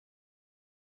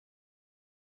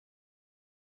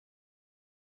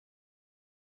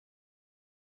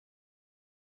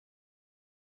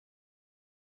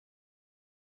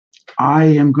I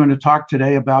am going to talk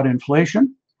today about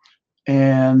inflation,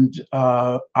 and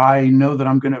I know that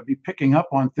I'm going to be picking up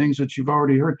on things that you've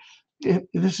already heard.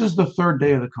 This is the third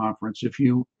day of the conference.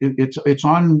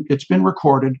 It's been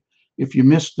recorded. If you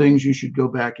missed things, you should go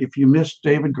back. If you missed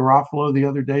David Garofalo the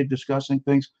other day discussing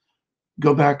things,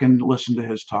 go back and listen to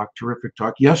his talk. Terrific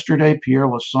talk. Yesterday, Pierre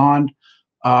Lassonde,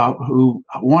 who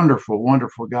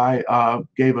wonderful guy,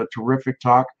 gave a terrific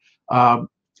talk. Uh,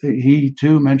 he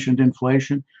too mentioned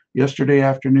inflation. Yesterday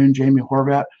afternoon, Jamie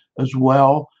Horvat as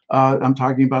well. I'm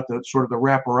talking about the sort of the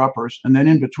wrapper-uppers, and then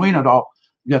in between it all,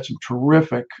 you got some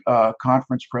terrific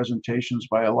conference presentations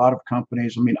by a lot of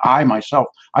companies. I mean, I myself,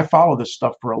 I follow this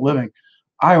stuff for a living.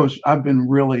 I've been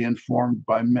really informed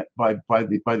by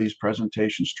these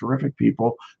presentations. Terrific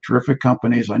people, terrific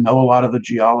companies. I know a lot of the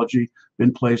geology,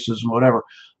 been places and whatever.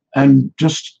 And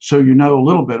just so you know a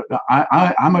little bit,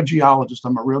 I'm a geologist.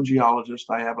 I'm a real geologist.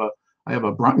 I have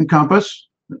a Brunton compass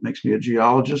that makes me a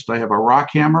geologist. I have a rock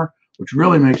hammer, which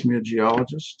really makes me a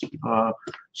geologist.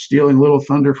 Stealing a little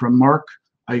thunder from Mark,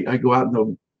 I go out in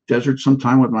the desert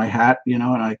sometime with my hat,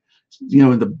 and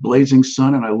in the blazing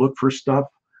sun, and I look for stuff.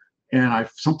 And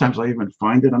sometimes I even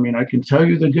find it. I mean, I can tell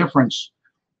you the difference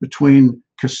between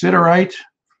cassiterite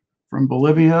from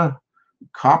Bolivia,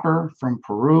 copper from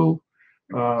Peru,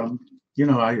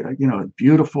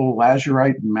 beautiful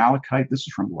lazurite and malachite. This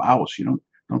is from Laos. You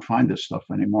don't find this stuff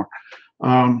anymore.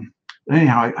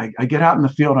 Anyhow, I get out in the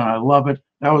field and I love it.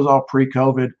 That was all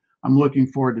pre-COVID. I'm looking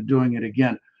forward to doing it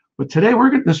again. But today,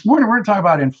 this morning, we're going to talk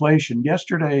about inflation.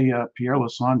 Yesterday, Pierre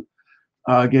Lassonde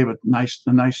gave a nice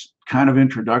kind of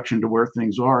introduction to where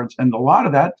things are, and a lot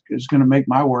of that is going to make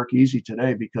my work easy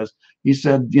today, because he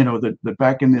said, that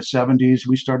back in the 70s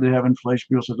we started to have inflation.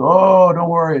 People said, "Oh, don't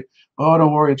worry,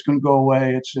 it's going to go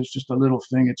away. It's just a little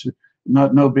thing. It's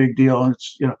no big deal." And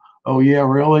it's oh yeah,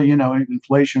 really?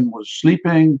 Inflation was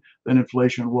sleeping, then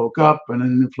inflation woke up, and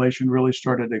then inflation really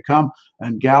started to come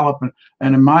and gallop.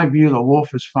 And in my view, the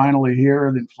wolf is finally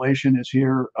here. The inflation is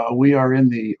here. We are in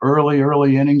the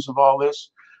early innings of all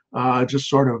this. Just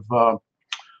sort of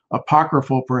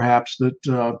apocryphal, perhaps,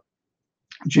 that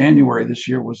January this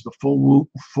year was the full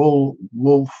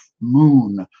wolf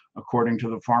moon, according to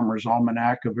the Farmer's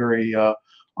Almanac, a very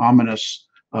ominous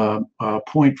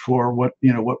point for what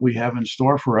we have in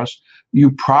store for us.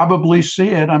 You probably see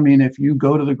it. I mean, if you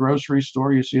go to the grocery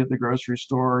store, you see at the grocery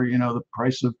store, the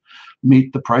price of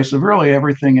meat, the price of really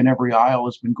everything in every aisle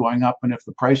has been going up. And if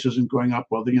the price isn't going up,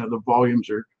 well, the volumes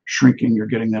are shrinking. You're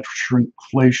getting that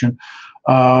shrinkflation.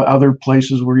 Other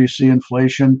places where you see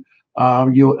inflation,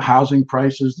 housing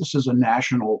prices. This is a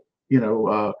national,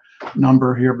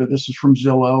 number here, but this is from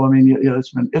Zillow. I mean,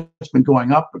 it's been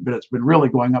going up, but it's been really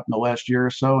going up in the last year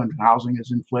or so, and housing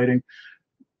is inflating.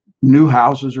 New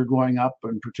houses are going up,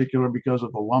 in particular because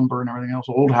of the lumber and everything else.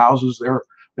 Old houses,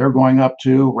 they're going up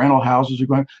too. Rental houses are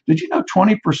going. Did you know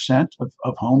 20%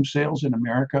 of home sales in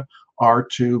America are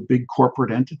to big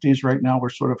corporate entities right now? We're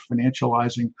sort of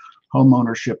financializing home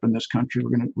ownership in this country.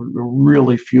 We're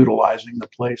really feudalizing the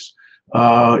place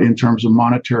in terms of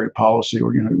monetary policy.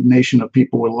 We're a nation of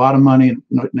people with a lot of money and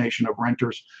a nation of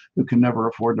renters who can never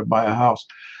afford to buy a house.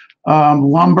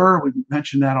 Lumber, we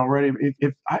mentioned that already.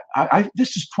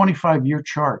 This is 25-year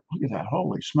chart. Look at that!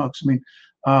 Holy smokes! I mean,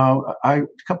 about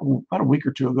a week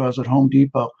or two ago, I was at Home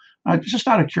Depot. Just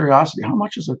out of curiosity, how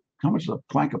much is a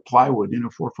plank of plywood?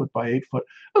 4 foot by 8 foot.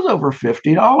 It was over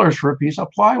 $50 for a piece of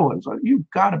plywood. So you've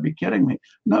got to be kidding me!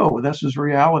 No, this is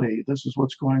reality. This is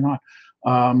what's going on.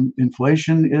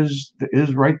 Inflation is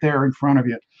right there in front of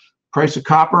you. Price of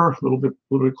copper, a little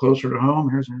bit closer to home.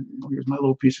 Here's my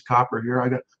little piece of copper here. I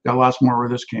got lots more where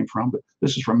this came from, but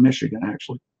this is from Michigan,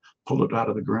 actually. Pulled it out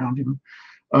of the ground.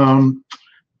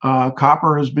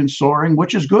 Copper has been soaring,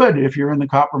 which is good if you're in the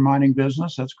copper mining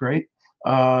business. That's great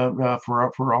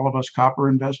for all of us copper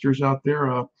investors out there.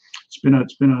 It's been a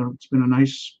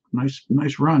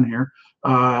nice run here.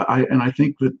 I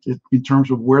think that in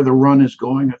terms of where the run is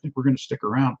going, I think we're going to stick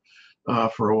around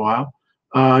for a while.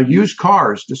 Used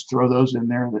cars, just throw those in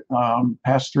there.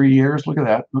 Past 3 years, look at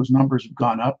that. Those numbers have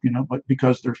gone up, but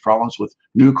because there's problems with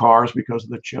new cars because of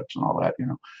the chips and all that,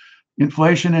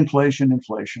 Inflation.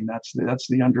 That's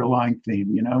the underlying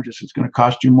theme, just it's going to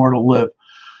cost you more to live.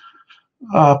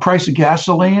 Price of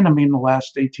gasoline. I mean, the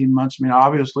last 18 months, I mean,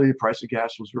 obviously the price of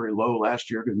gas was very low last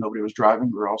year because nobody was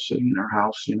driving. We were all sitting in our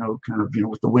house, kind of,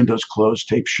 with the windows closed,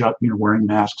 taped shut, wearing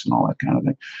masks and all that kind of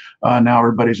thing. Now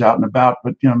everybody's out and about.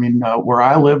 But, where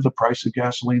I live, the price of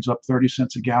gasoline's up 30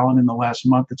 cents a gallon in the last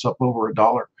month. It's up over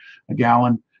 $1 a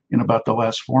gallon in about the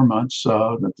last 4 months.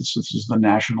 This is the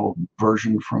national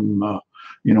version from,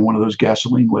 one of those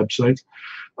gasoline websites.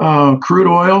 Crude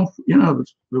oil, it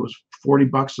was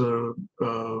 $40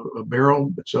 a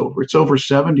barrel. It's over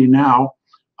 70 now,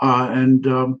 and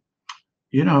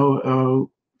you know,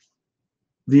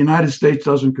 the United States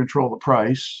doesn't control the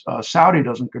price. Saudi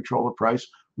doesn't control the price.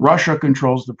 Russia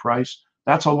controls the price.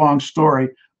 That's a long story,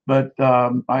 but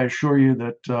I assure you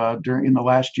that in the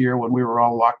last year, when we were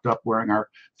all locked up wearing our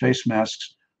face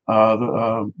masks,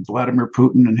 Vladimir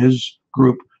Putin and his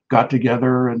group got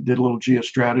together and did a little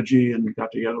geostrategy and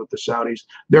got together with the Saudis.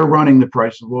 They're running the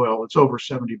price of oil. It's over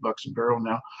 $70 a barrel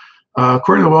now.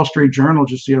 According to the Wall Street Journal,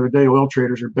 just the other day, oil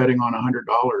traders are betting on $100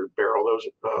 a barrel.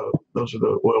 Those are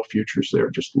the oil futures there.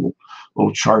 Just a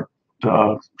little chart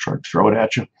to throw it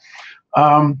at you.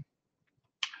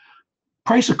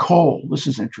 Price of coal. This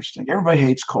is interesting. Everybody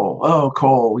hates coal. Oh,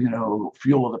 coal,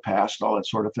 fuel of the past, all that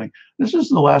sort of thing. This is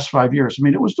the last 5 years. I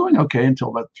mean, it was doing okay until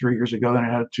about 3 years ago. Then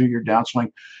it had a 2-year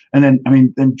downswing, and then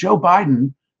Joe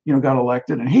Biden, got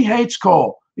elected, and he hates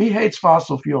coal. He hates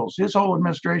fossil fuels. His whole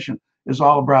administration is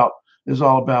all about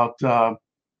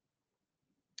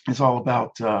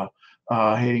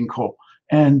hating coal.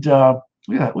 And look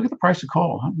at that. Look at the price of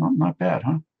coal. Not bad,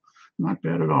 huh? Not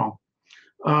bad at all.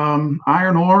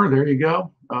 Iron ore. There you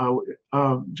go.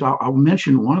 I'll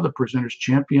mention one of the presenters,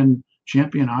 Champion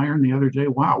Iron, the other day.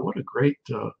 Wow, what a great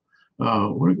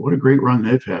what a great run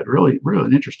they've had. Really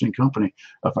an interesting company.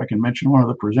 If I can mention one of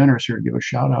the presenters here, give a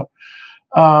shout out.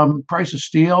 Price of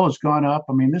steel has gone up.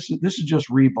 I mean, this is just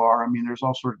rebar. I mean, there's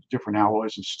all sorts of different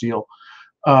alloys of steel,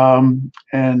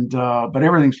 but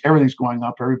everything's going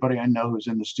up. Everybody I know who's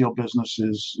in the steel business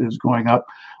is going up.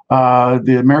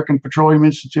 The American Petroleum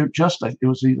Institute, it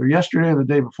was either yesterday or the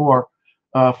day before,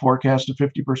 forecast a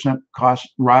 50% cost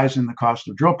rise in the cost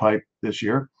of drill pipe this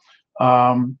year.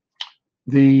 We're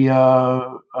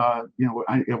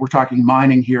talking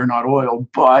mining here, not oil,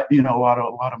 but a lot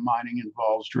of mining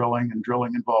involves drilling, and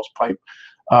drilling involves pipe.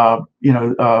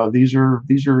 These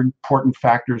are important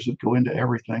factors that go into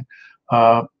everything.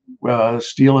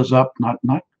 Steel is up,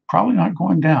 probably not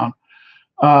going down.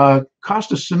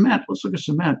 Cost of cement. Let's look at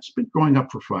cement. It's been going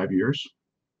up for 5 years,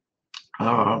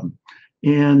 it's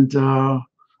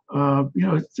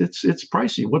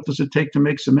pricey. What does it take to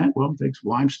make cement? Well, it takes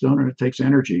limestone and it takes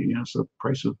energy. So the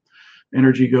price of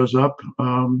energy goes up.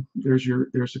 There's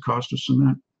the cost of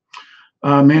cement.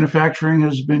 Manufacturing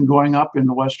has been going up in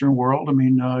the Western world. I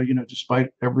mean, despite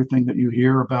everything that you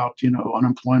hear about,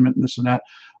 unemployment and this and that,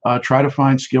 try to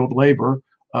find skilled labor.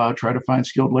 Try to find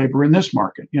skilled labor in this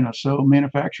market. So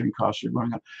manufacturing costs are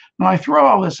going up. Now I throw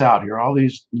all this out here, all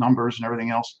these numbers and everything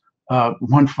else.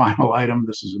 One final item.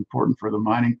 This is important for the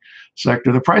mining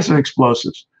sector. The price of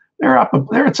explosives. They're up.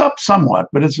 It's up somewhat,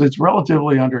 but it's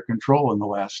relatively under control in the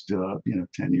last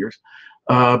 10 years.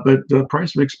 But the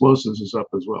price of explosives is up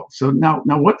as well. So now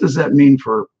what does that mean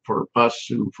for us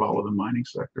who follow the mining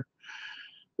sector?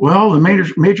 Well, the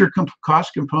major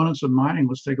cost components of mining.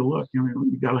 Let's take a look.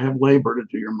 You got to have labor to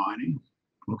do your mining.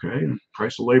 Okay,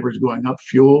 price of labor is going up.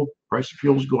 Price of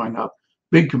fuel is going up.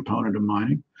 Big component of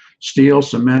mining. Steel,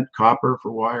 cement, copper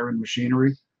for wire and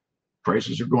machinery.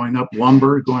 Prices are going up.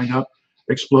 Lumber is going up.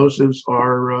 Explosives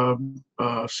are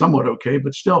somewhat okay,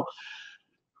 but still,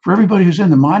 for everybody who's in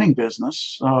the mining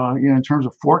business, in terms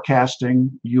of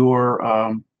forecasting your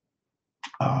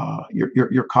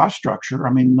cost structure,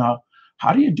 I mean,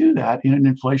 how do you do that in an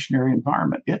inflationary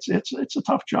environment? It's a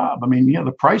tough job. I mean,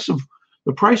 the price of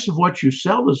what you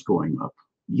sell is going up,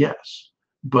 yes,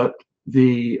 but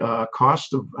the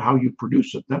cost of how you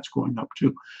produce it, that's going up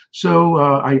too. So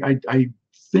I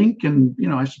think, and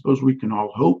I suppose we can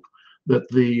all hope that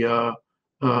the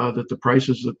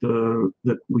prices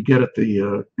that we get at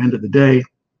the end of the day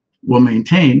will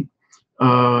maintain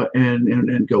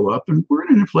and go up. And we're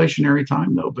in an inflationary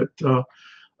time though, but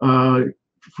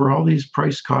for all these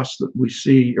price costs that we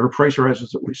see, or price rises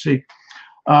that we see,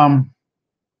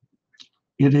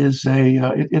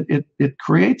 it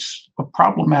creates a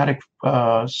problematic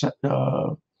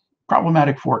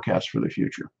forecast for the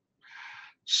future.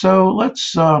 So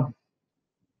let's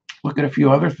look at a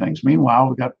few other things. Meanwhile,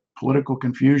 we've got political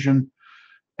confusion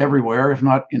everywhere, if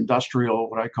not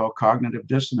industrial, what I call cognitive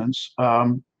dissonance.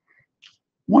 One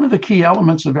of the key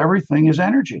elements of everything is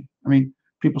energy. I mean,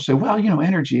 people say, well,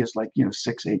 energy is like,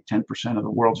 6, 8, 10% of the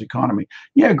world's economy.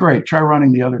 Yeah, great. Try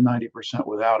running the other 90%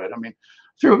 without it. I mean,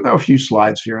 there are a few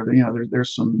slides here.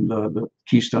 There's some the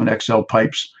Keystone XL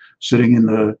pipes sitting in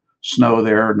the snow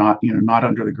there, not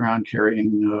under the ground,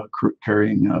 carrying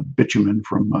bitumen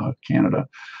from Canada.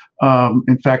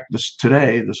 In fact,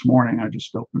 this morning, I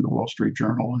just opened the Wall Street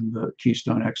Journal, and the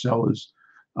Keystone XL is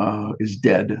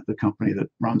dead. The company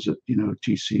that runs it,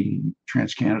 TC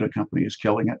TransCanada company, is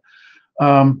killing it.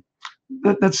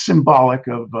 that's symbolic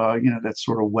of that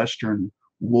sort of Western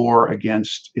war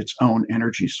against its own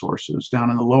energy sources. Down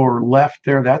in the lower left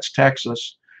there, that's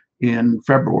Texas in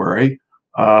February,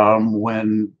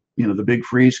 when the big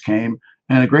freeze came,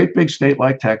 and a great big state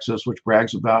like Texas, which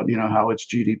brags about how its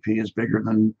GDP is bigger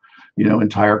than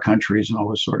entire countries and all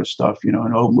this sort of stuff,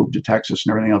 and move to Texas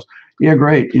and everything else. Yeah,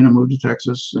 great, move to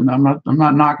Texas, and I'm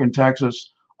not knocking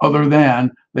Texas, other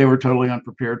than they were totally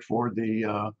unprepared for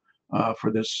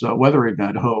this weather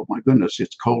event. Oh my goodness,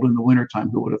 it's cold in the wintertime.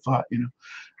 Who would have thought,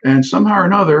 And somehow or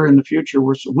another, in the future,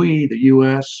 we, the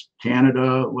U.S.,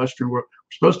 Canada, Western world,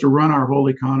 we're supposed to run our whole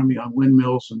economy on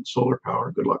windmills and solar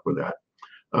power. Good luck with that.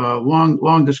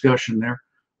 Long discussion there.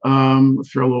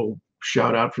 Throw a little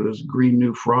shout out for this Green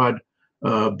New Fraud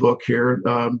book here.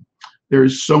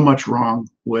 There's so much wrong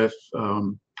with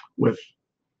the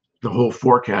whole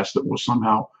forecast that will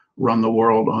somehow run the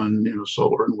world on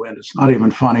solar and wind. It's not even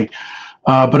funny.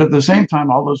 But at the same time,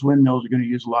 all those windmills are going to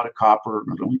use a lot of copper.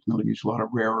 They'll use a lot of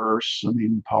rare earths. I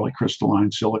mean,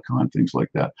 polycrystalline silicon, things like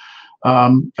that.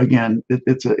 Again,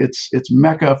 it's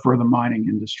mecca for the mining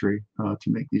industry to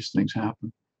make these things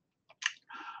happen.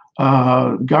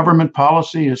 Government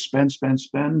policy is spend, spend,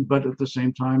 spend, but at the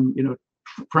same time,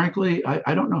 frankly,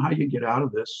 I don't know how you get out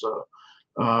of this.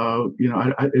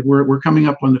 We're coming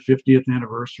up on the 50th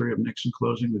anniversary of Nixon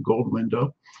closing the gold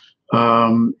window,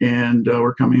 and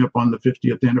we're coming up on the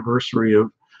 50th anniversary of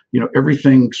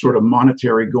everything sort of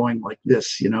monetary going like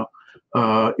this, in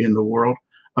the world.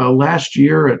 Last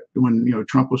year, when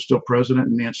Trump was still president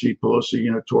and Nancy Pelosi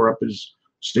tore up his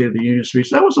State of the Union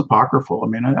speech, that was apocryphal. I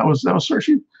mean, that was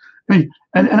searching. I mean,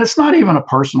 and it's not even a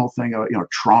personal thing of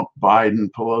Trump,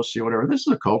 Biden, Pelosi, whatever. This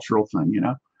is a cultural thing,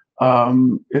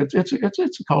 It's a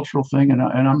cultural thing, and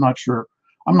I'm not sure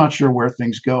where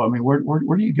things go. I mean, where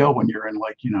do you go when you're in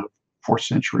 4th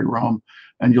century Rome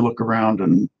and you look around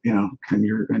and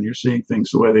and you're seeing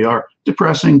things the way they are?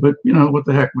 Depressing, but what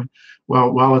the heck?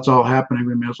 While it's all happening,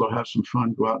 we may as well have some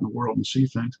fun, go out in the world and see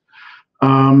things.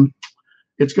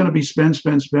 It's going to be spend,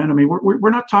 spend, spend. I mean,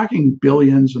 we're not talking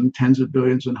billions and tens of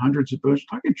billions and hundreds of billions.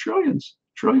 We're talking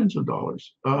trillions of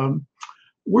dollars.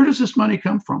 Where does this money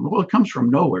come from? Well, it comes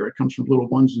from nowhere. It comes from little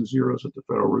ones and zeros at the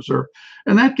Federal Reserve,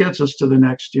 and that gets us to the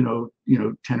next 10 or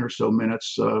so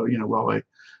minutes. While I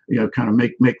kind of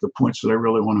make the points that I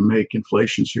really want to make.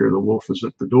 Inflation's here. The wolf is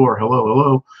at the door.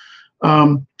 Hello.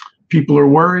 People are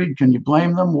worried. Can you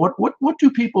blame them? What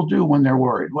do people do when they're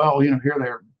worried? Well, here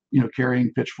they're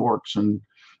carrying pitchforks and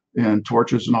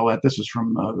torches and all that. This is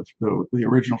from the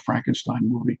original Frankenstein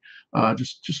movie.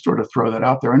 Just sort of throw that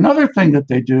out there. Another thing that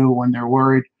they do when they're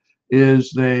worried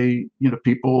is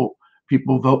people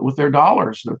vote with their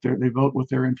dollars. They vote with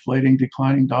their inflating,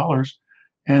 declining dollars,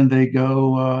 and they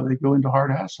go into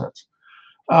hard assets.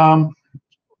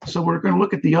 So we're going to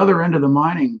look at the other end of the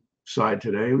mining side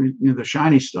today. The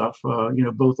shiny stuff.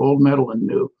 Both old metal and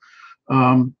new.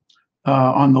 On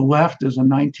the left is a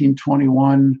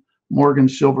 1921 Morgan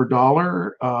silver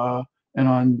dollar, and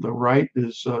on the right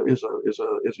is a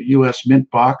U.S. mint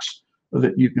box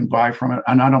that you can buy from it.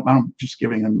 And I'm just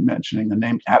mentioning the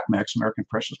name APMEX, American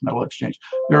Precious Metal Exchange.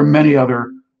 There are many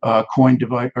other coin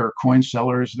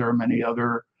sellers. There are many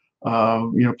other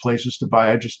places to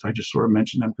buy. I just sort of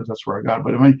mentioned them because that's where I got it.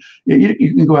 But I mean,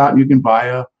 you can go out and you can buy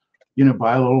a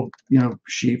little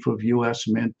sheaf of U.S.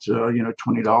 mint,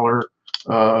 $20 or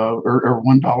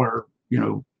 $1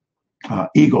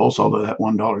 Eagles, although that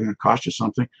 $1 is going to cost you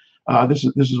something. This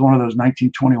is one of those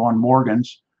 1921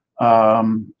 Morgans.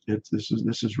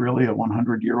 This is really a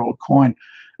 100-year-old coin,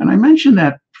 and I mention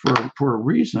that for a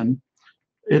reason.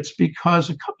 It's because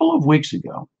just a couple of weeks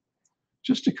ago,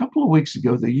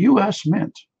 the U.S.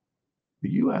 Mint,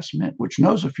 which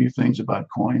knows a few things about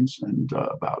coins and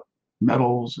about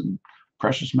metals and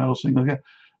precious metals, things like that,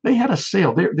 they had a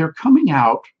sale. They're coming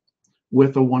out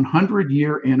with a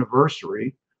 100-year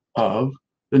anniversary of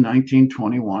the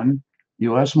 1921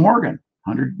 U.S. Morgan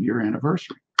 100-year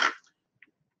anniversary.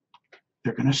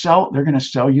 They're going to sell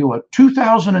you a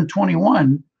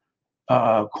 2021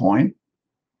 coin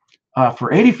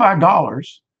for $85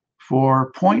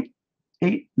 for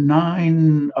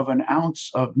 0.89 of an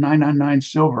ounce of 999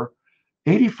 silver.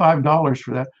 $85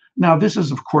 for that. Now, this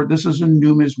is a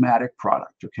numismatic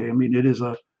product. Okay, I mean, it is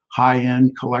a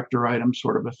high-end collector item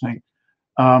sort of a thing.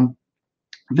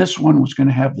 This one was going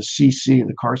to have the CC,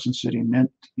 the Carson City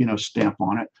Mint, stamp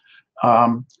on it.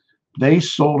 They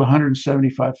sold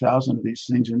 175,000 of these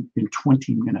things in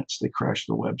 20 minutes. They crashed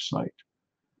the website.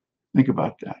 Think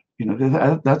about that.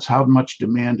 That's how much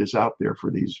demand is out there for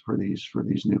these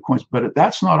new coins. But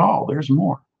that's not all. There's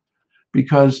more.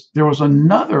 because there was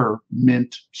another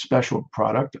mint special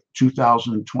product,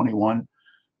 2021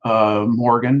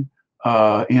 Morgan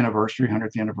anniversary,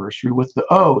 100th anniversary, with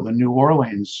the New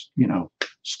Orleans,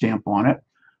 stamp on it,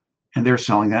 and they're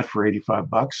selling that for 85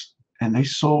 bucks, and they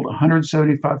sold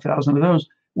 175,000 of those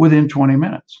within 20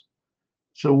 minutes.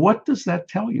 So what does that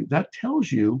tell you? That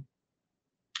tells you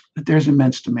that there's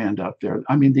immense demand out there.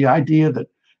 I mean, the idea that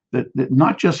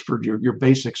not just for your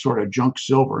basic sort of junk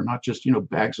silver, not just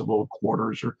bags of old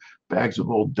quarters or bags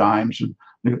of old dimes,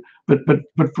 but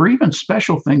for even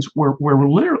special things where we're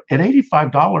literally at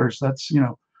 $85. That's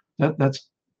that's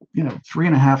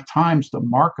 3.5 times the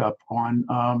markup on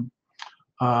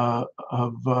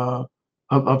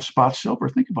of spot silver.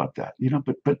 Think about that.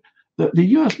 But the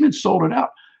U.S. Mint sold it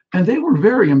out, and they were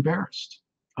very embarrassed.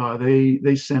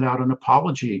 They sent out an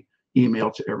apology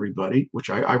email to everybody, which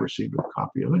I received a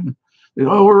copy of it. And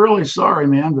oh, we're really sorry,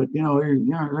 man, but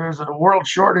there's a world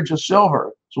shortage of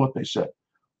silver. Is what they said.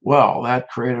 Well, that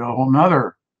created a whole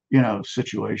nother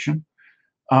situation,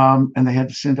 and they had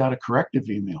to send out a corrective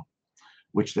email,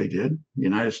 which they did. The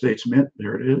United States Mint,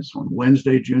 there it is, on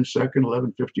Wednesday, June 2nd,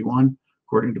 11:51,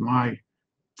 according to my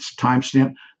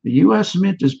timestamp. The U.S.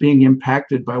 Mint is being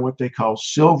impacted by what they call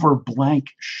silver blank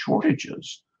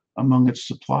shortages among its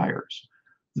suppliers.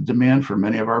 The demand for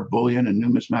many of our bullion and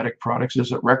numismatic products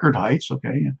is at record heights,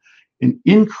 okay, and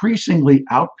increasingly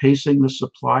outpacing the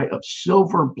supply of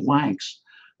silver blanks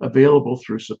available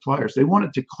through suppliers. They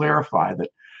wanted to clarify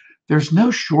that there's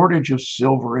no shortage of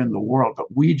silver in the world,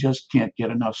 but we just can't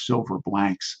get enough silver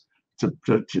blanks to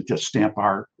stamp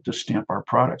our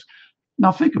products.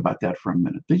 Now think about that for a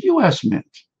minute. The U.S.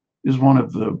 Mint is one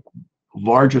of the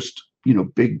largest,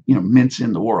 big, mints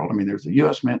in the world. I mean, there's the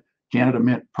U.S. Mint, Canada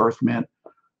Mint, Perth Mint,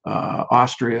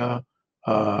 Austria,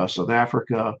 South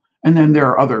Africa, and then there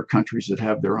are other countries that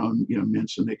have their own,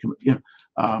 mints, and they can,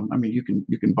 I mean, you can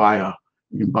buy a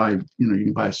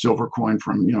silver coin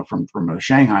from a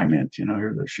Shanghai Mint.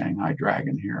 Here's the Shanghai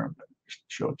Dragon here. I'll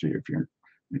show it to you if you're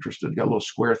interested. Got a little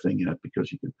square thing in it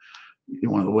because you can.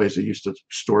 One of the ways they used to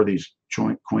store these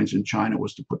coins in China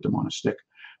was to put them on a stick.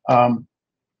 I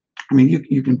mean,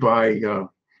 you can buy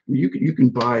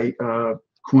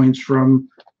coins from,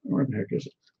 where the heck is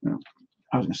it?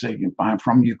 I was going to say you can buy them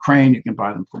from Ukraine, you can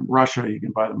buy them from Russia, you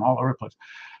can buy them all over the place.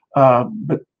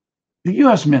 But the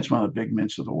U.S. Mint's one of the big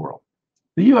mints of the world.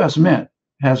 The U.S. Mint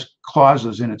has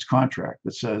clauses in its contract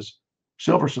that says,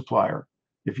 silver supplier,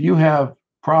 if you have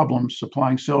problems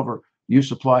supplying silver, you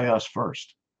supply us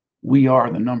first. We are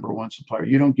the number one supplier.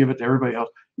 You don't give it to everybody else.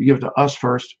 You give it to us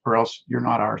first, or else you're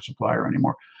not our supplier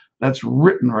anymore. That's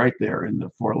written right there in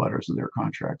the 4 letters of their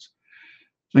contracts.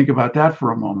 Think about that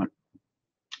for a moment.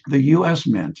 The U.S.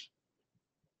 Mint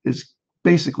is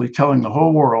basically telling the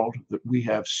whole world that we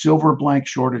have silver blank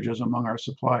shortages among our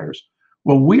suppliers.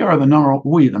 Well, we,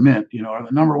 the Mint, are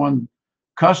the number one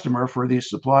customer for these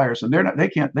suppliers, and they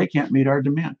can't meet our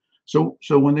demand. So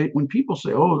when people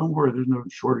say, "Oh, don't worry, there's no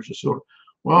shortage of silver,"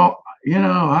 well, I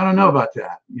don't know about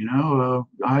that.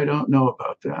 I don't know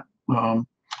about that.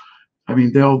 I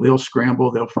mean, they'll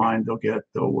scramble, they'll find,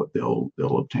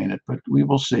 they'll obtain it, but we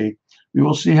will see. We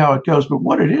will see how it goes. But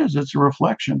what it is, it's a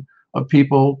reflection of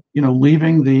people,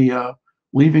 leaving the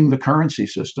currency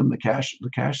system, the cash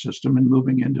system, and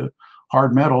moving into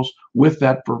hard metals with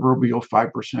that proverbial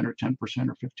 5% or 10%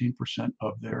 or 15%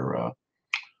 of their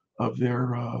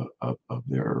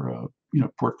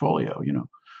portfolio.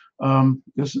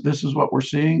 This is what we're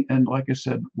seeing, and like I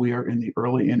said, we are in the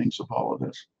early innings of all of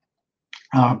this.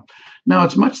 Now,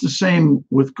 it's much the same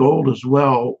with gold as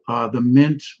well. The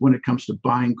Mint, when it comes to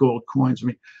buying gold coins, I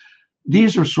mean,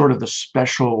 these are sort of the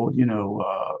special,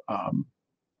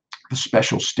 the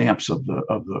special stamps of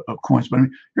coins. But I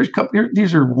mean,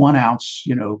 these are 1 ounce,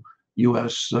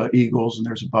 U.S. Eagles, and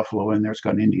there's a buffalo in there. It's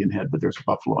got an Indian head, but there's a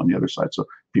buffalo on the other side, so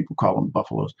people call them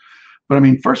buffaloes. But I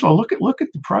mean, first of all, look at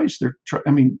the price.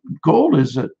 I mean, gold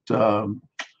is at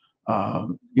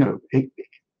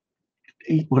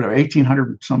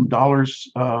 $1,800 some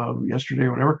dollars yesterday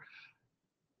or whatever.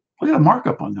 Look at the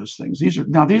markup on those things. These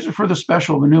are for the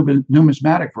special, the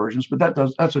numismatic versions, but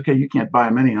that's okay. You can't buy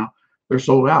them anyhow. They're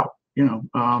sold out.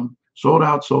 Sold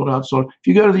out. If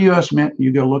you go to the U.S. Mint and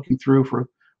you go looking through for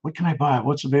what can I buy,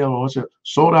 what's available, what's it,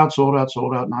 sold out,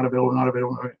 not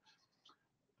available.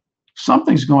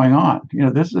 Something's going on.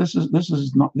 This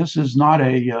is not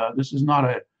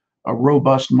a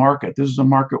robust market. This is a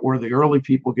market where the early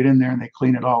people get in there and they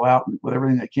clean it all out with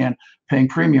everything they can, paying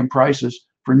premium prices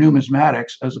for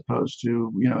numismatics as opposed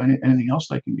to anything else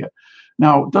they can get.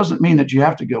 Now, it doesn't mean that you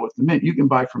have to go with the Mint. You can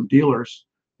buy from dealers,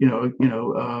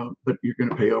 but you're going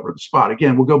to pay over the spot.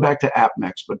 Again, we'll go back to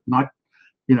AppMex, but not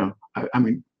I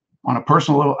mean, on a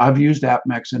personal level, I've used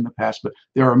AppMex in the past, but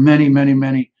there are many, many,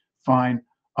 many fine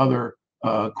other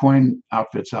coin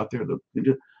outfits out there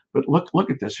that. But look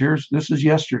at this. This is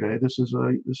yesterday. This is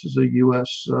a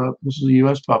U.S.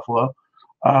 Buffalo.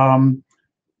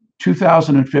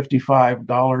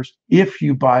 $2,055 if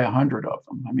you buy 100 of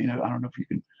them. I mean, I don't know if you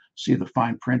can see the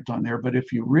fine print on there, but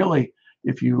if you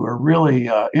are really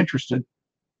interested,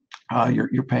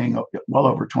 you're paying well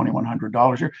over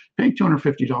 $2,100. You're paying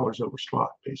 $250 over spot,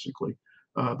 basically,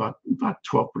 about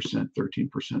 12%,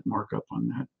 13% markup on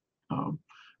that.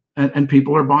 And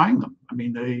people are buying them. I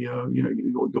mean, they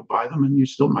you go buy them, and you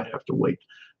still might have to wait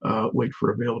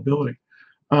for availability.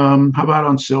 How about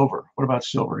on silver? What about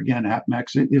silver? Again,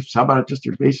 AppMex. How about just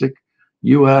your basic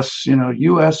U.S.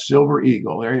 U.S. Silver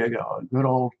Eagle? There you go. Good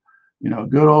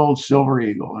old Silver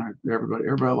Eagle.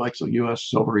 Everybody likes a U.S.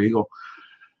 Silver Eagle.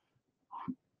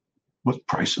 What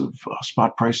price of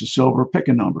spot price of silver? Pick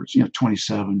a numbers.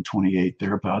 27, 28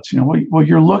 thereabouts. Well,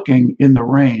 you're looking in the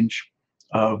range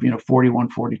of $41,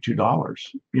 $42.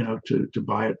 To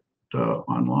buy it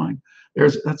online.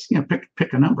 That's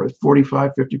pick a number,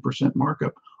 45, 50%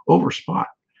 markup over spot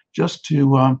just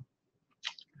to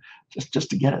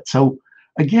get it. So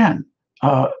again,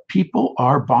 people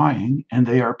are buying, and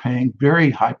they are paying very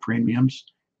high premiums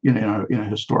in a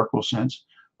historical sense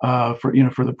for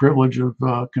the privilege of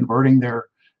converting their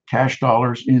cash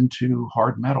dollars into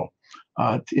hard metal.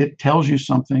 It tells you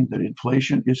something, that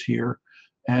inflation is here,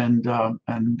 and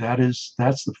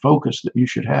that's the focus that you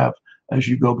should have as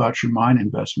you go about your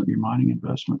mining investment.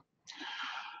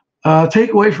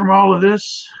 Takeaway from all of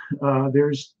this, there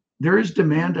is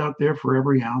demand out there for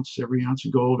every ounce of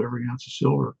gold, every ounce of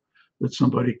silver that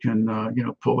somebody can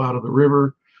pull out of the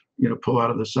river, pull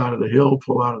out of the side of the hill,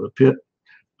 pull out of the pit.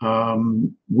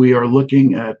 We are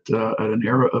looking at an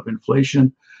era of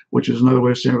inflation, which is another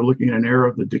way of saying we're looking at an era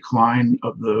of the decline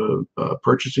of the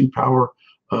purchasing power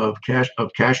of cash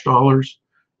dollars.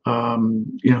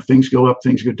 Things go up,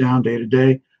 things go down day to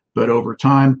day, but over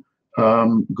time,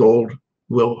 gold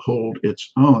will hold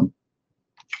its own.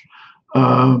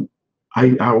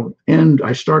 I'll end.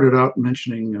 I started out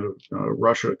mentioning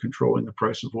Russia controlling the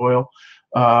price of oil.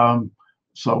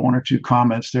 So one or two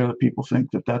comments there that people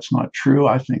think that that's not true.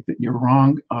 I think that you're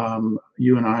wrong.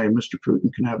 You and I, Mr.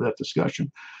 Putin, can have that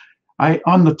discussion.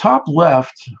 On the top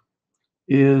left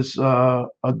is a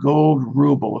gold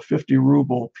ruble, a 50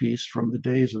 ruble piece from the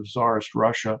days of Tsarist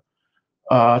Russia.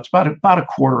 It's about a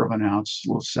quarter of an ounce, a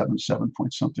little seven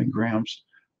point something grams.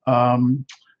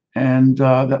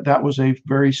 That was a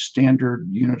very standard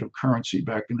unit of currency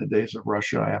back in the days of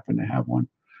Russia. I happen to have one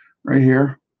right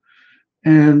here.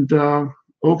 And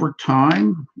over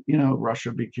time,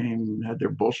 Russia had their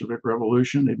Bolshevik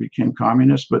revolution. They became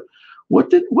communist. But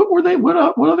what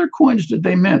other coins did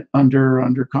they mint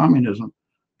under communism?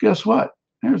 Guess what?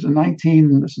 This is a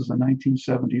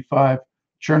 1975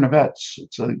 Chernovets.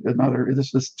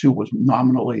 This too was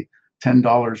nominally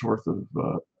 $10 worth of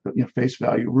face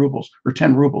value rubles, or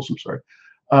 10 rubles, I'm sorry.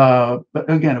 But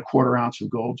again, a quarter ounce of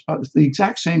gold. It's the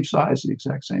exact same size, the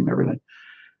exact same everything.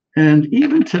 And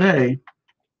even today,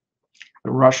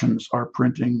 the Russians are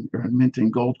printing or minting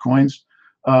gold coins.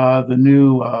 The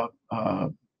new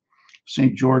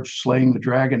St. George slaying the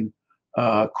dragon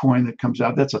coin that comes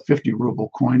out, that's a 50 ruble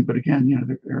coin. But again,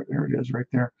 there it is right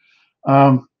there.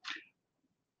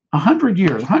 100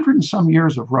 and some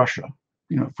years of Russia,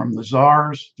 from the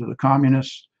czars to the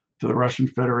communists to the Russian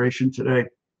Federation today,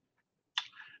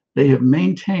 they have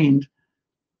maintained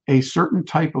a certain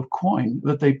type of coin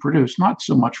that they produce, not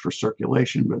so much for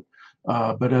circulation,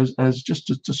 but as just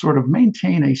to sort of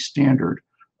maintain a standard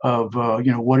of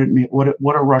what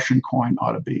a Russian coin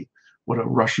ought to be, what a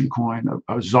Russian coin,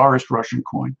 a czarist Russian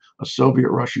coin, a Soviet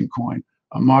Russian coin,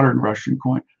 a modern Russian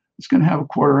coin. It's going to have a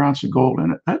quarter ounce of gold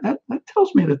in it. That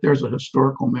tells me that there's a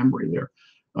historical memory there.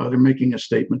 They're making a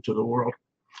statement to the world.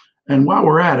 And while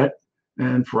we're at it,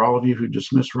 and for all of you who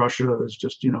dismiss Russia as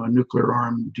just a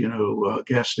nuclear-armed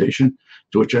gas station,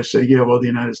 to which I say, yeah, well, the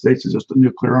United States is just a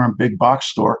nuclear-armed big box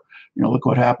store. Look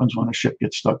what happens when a ship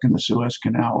gets stuck in the Suez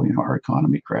Canal. Our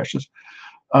economy crashes.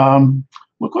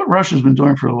 Look what Russia's been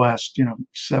doing for the last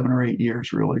 7 or 8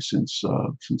 years, really, since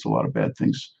a lot of bad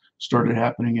things started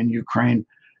happening in Ukraine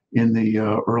in the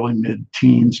early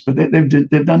mid-teens. But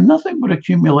they've done nothing but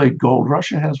accumulate gold.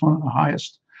 Russia has one of the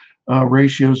highest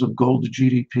ratios of gold to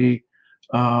GDP.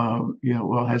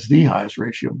 Has the highest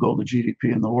ratio of gold to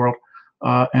GDP in the world.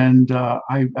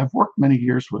 I've worked many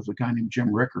years with a guy named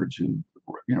Jim Rickards, who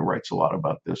writes a lot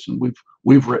about this, and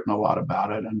we've written a lot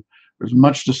about it, and there's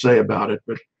much to say about it.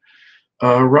 But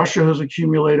Russia has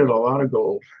accumulated a lot of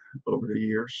gold over the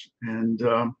years, and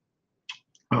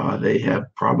They have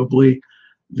probably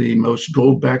the most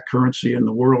gold-backed currency in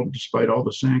the world, despite all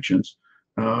the sanctions.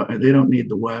 And they don't need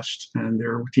the West, and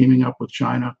they're teaming up with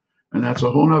China, and that's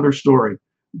a whole nother story.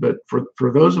 But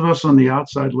for those of us on the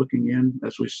outside looking in,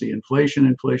 as we see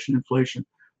inflation,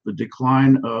 the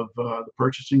decline of the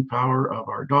purchasing power of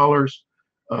our dollars,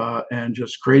 and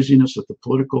just craziness at the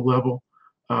political level,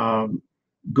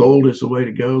 gold is the way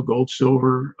to go. Gold,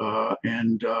 silver,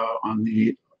 and on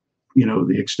the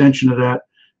the extension of that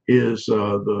is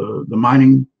the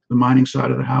mining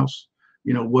side of the house.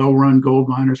 Well-run gold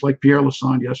miners, like Pierre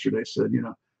Lassonde yesterday said.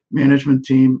 Management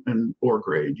team and ore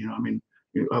grade. I mean,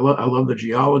 I love the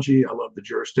geology, I love the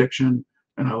jurisdiction,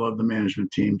 and I love the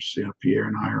management teams. Pierre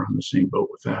and I are on the same boat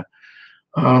with that.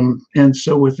 And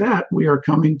so with that, we are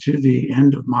coming to the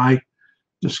end of my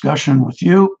discussion with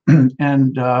you,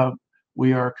 and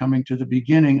we are coming to the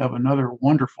beginning of another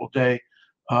wonderful day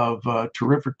of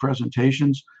terrific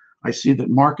presentations. I see that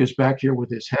Mark is back here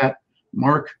with his hat.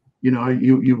 Mark,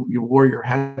 you wore your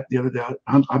hat the other day.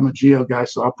 I'm a geo guy,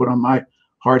 so I'll put on my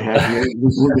hard hat here.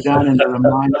 We'll be down into the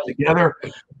mines together,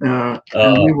 and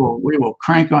we will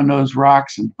crank on those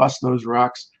rocks and bust those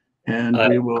rocks, and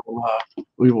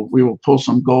we will pull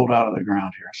some gold out of the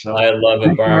ground here. So I love it,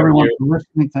 thank you Byron. everyone for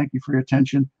listening. Thank you for your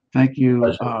attention. Thank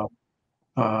you,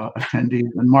 attendees.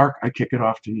 And Mark, I kick it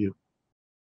off to you.